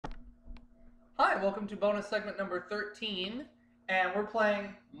Hi, welcome to bonus segment number 13, and we're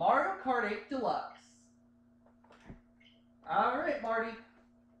playing Mario Kart 8 Deluxe. Alright, Marty.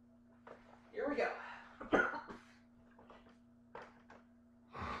 Here we go.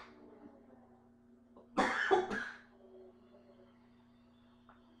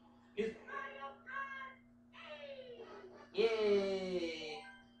 Yay!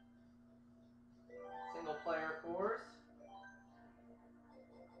 Single player course.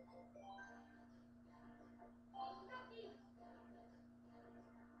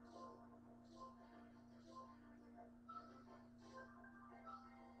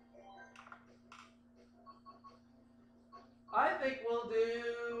 I think we'll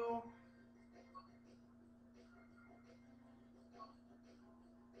do...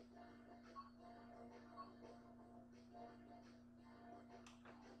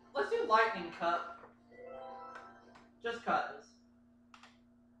 Let's do Lightning Cup. Just cuz.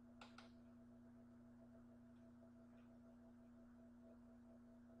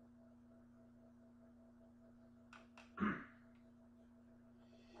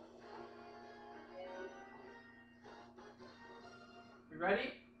 You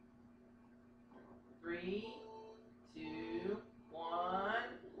ready? 3, 2, 1.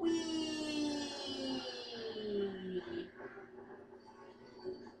 Whee!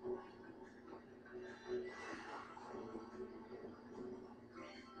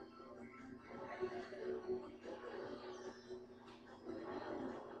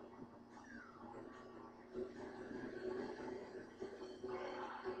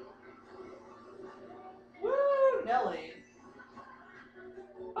 Woo! Nelly.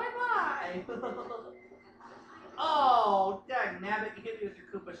 Bye-bye! Oh, dang nabbit, you hit me with your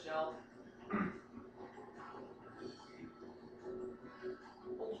Koopa shell.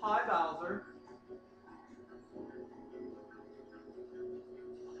 Oh, hi, Bowser.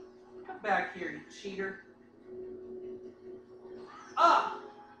 Come back here, you cheater. Ah!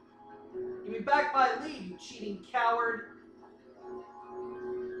 Give me back my lead, you cheating coward.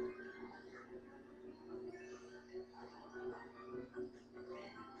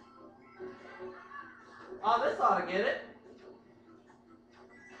 Oh, this ought to get it.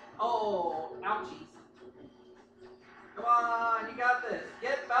 Oh, ouchies. Come on, you got this.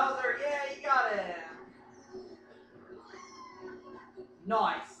 Get Bowser. Yeah, you got it.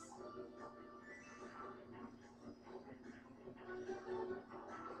 Nice.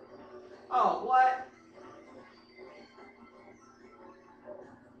 Oh, what?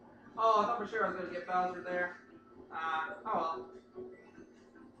 Oh, I thought for sure I was going to get Bowser there. Oh well.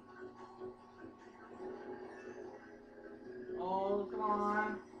 Oh, come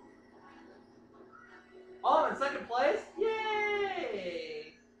on. Oh, I'm in second place?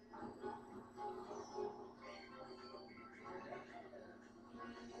 Yay!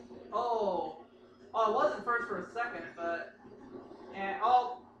 Oh. Oh, I wasn't first for a second, but... And,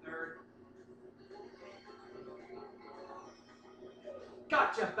 oh, third.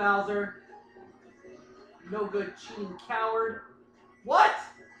 Gotcha, Bowser. No good cheating coward. What?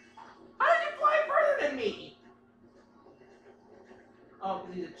 How did you fly further than me? Oh,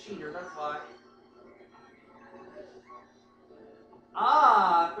 because he's a cheater, that's why.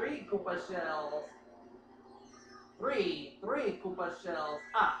 Ah, 3 Koopa shells. Three Koopa shells.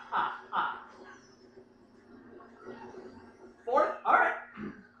 Ah, ah, ah. Fourth? Alright.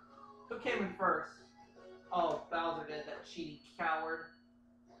 Who came in first? Oh, Bowser did, that cheating coward.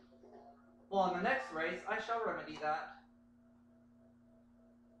 Well, in the next race, I shall remedy that.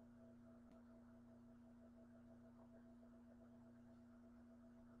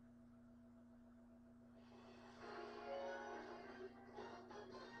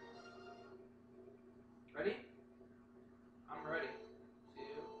 Ready? I'm ready. 2,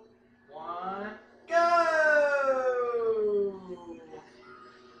 1, go!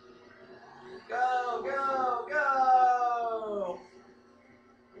 Go, go, go!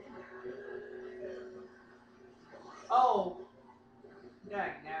 Oh!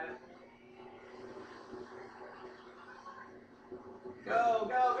 Dag nabbit. Go,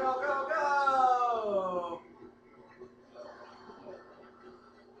 go, go, go, go!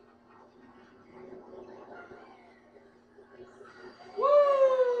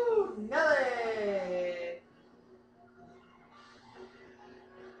 Woo! Nelly!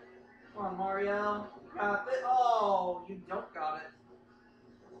 Come on, Mario. Got it. Oh, you don't got it.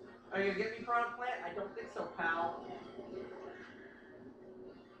 Are you gonna get me, Piranha Plant? I don't think so, pal.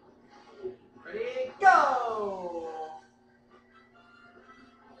 Ready, go!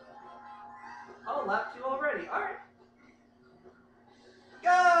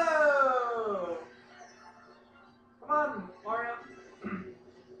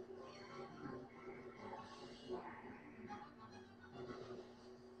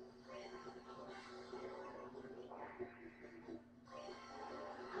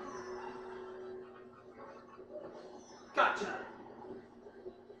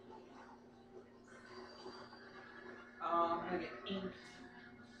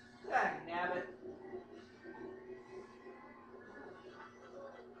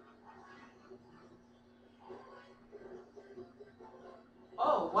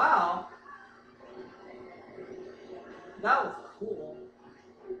 Oh, wow. That was cool.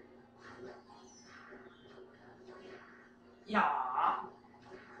 Yeah.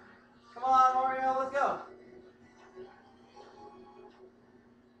 Come on, Mario, let's go.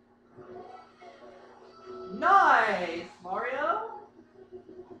 Nice, Mario.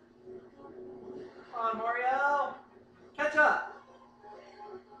 Come on, Mario. Catch up.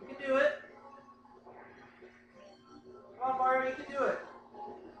 You can do it. Come on, Mario, you can do it.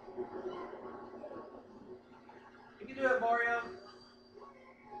 You can do it, Mario.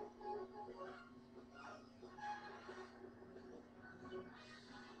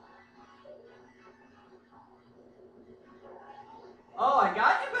 Oh, I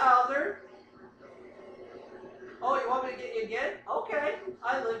got you, Bowser. Oh, you want me to get you again? Okay.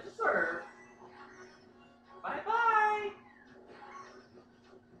 I live to serve. Bye-bye.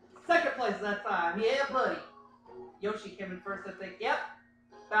 Second place that time. Yeah, buddy. Yoshi came in first, I think. Yep.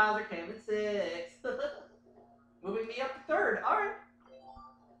 Bowser came in sixth. Moving me up to third. Alright.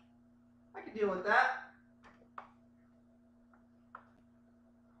 I can deal with that.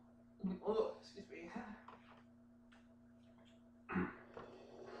 Oh, excuse me.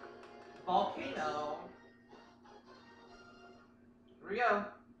 Volcano. Here we go.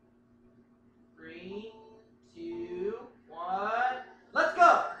 3, 2, 1. Let's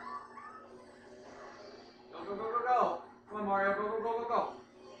go! Go, go, go, go, go. Come on, Mario. Go, go, go, go, go.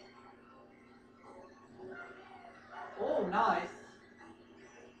 Oh, nice.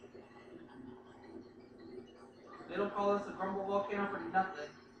 They don't call this a grumble volcano for nothing.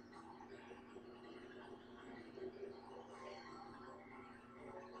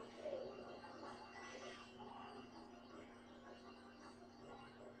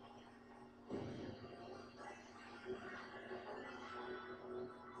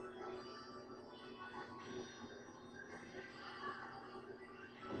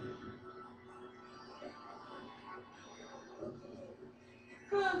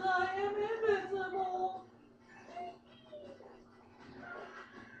 Cause I am invincible.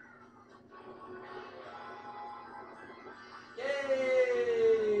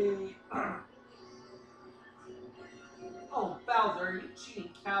 Yay! Oh, Bowser, you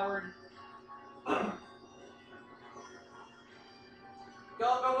cheating coward. Go,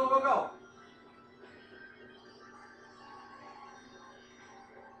 go, go, go, go.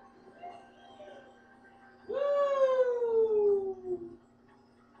 Woo!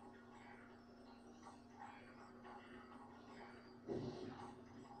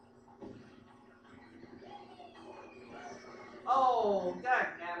 Oh,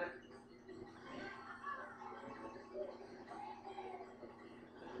 dagnabbit.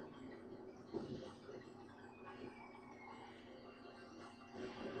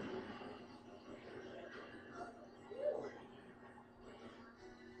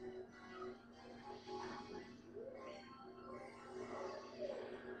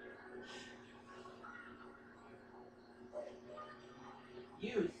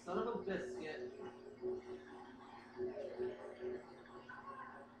 You son of a biscuit.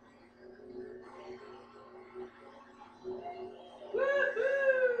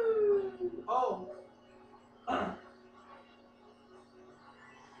 Woohoo! Oh.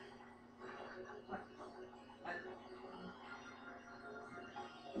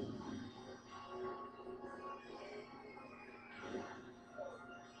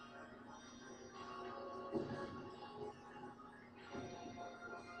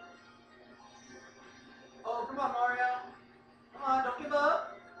 Oh, come on, Mario. Come on, don't give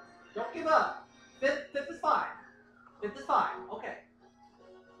up. Don't give up. Fifth is fine. Fifth is fine. Okay.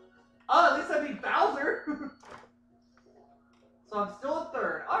 Oh, at least I beat Bowser. So I'm still in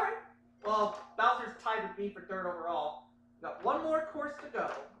third. Alright. Well, Bowser's tied with me for third overall. We've got one more course to go.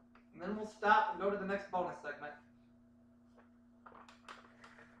 And then we'll stop and go to the next bonus segment.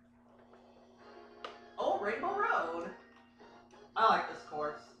 Oh, Rainbow Road. I like this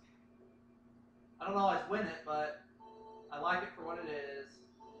course. I don't always win it, but I like it for what it is.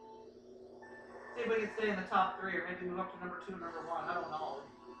 See if we can stay in the top 3 or maybe move up to number 2 and number 1. I don't know.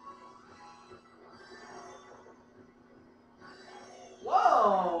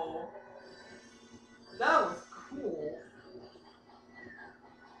 Whoa! That was cool.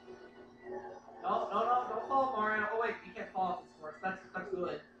 No, no, no, don't fall, Mario. Oh wait, you can't fall off this course. That's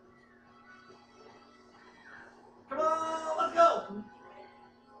good. Come on, let's go!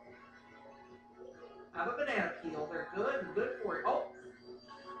 Have a banana peel. They're good and good for you. Oh!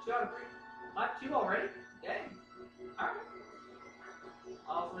 2 out of 3. Not 2 already? Dang. Alright.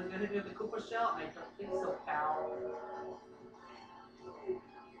 Also, he's gonna hit me with the Koopa shell? I don't think so, pal.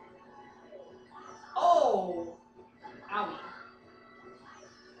 Oh! Owie.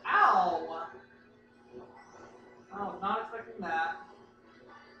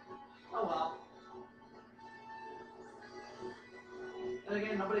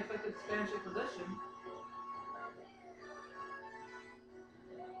 nobody expected Spanish Inquisition.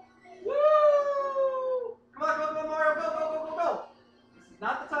 Woo! Come on, come on, Mario, go, go, go, go, go! This is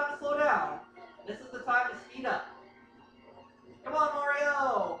not the time to slow down. This is the time to speed up. Come on,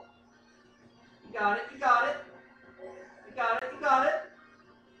 Mario! You got it, you got it. You got it, you got it.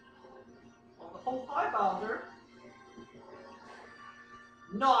 Oh, the whole high, Bowser.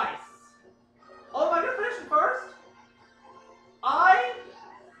 Nice! Oh, am I gonna finish in first? I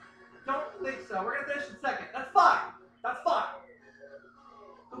don't think so. We're gonna finish in second. That's fine. That's fine.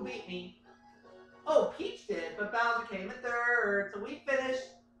 Who beat me? Oh, Peach did, but Bowser came in third. So we finished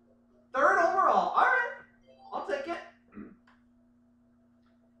third overall. Alright. I'll take it.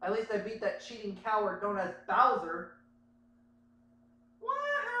 At least I beat that cheating coward known as Bowser.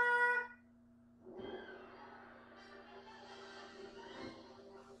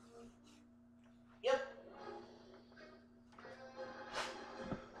 Yep.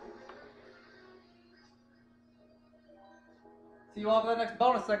 See you all for the next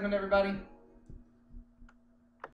bonus segment, everybody.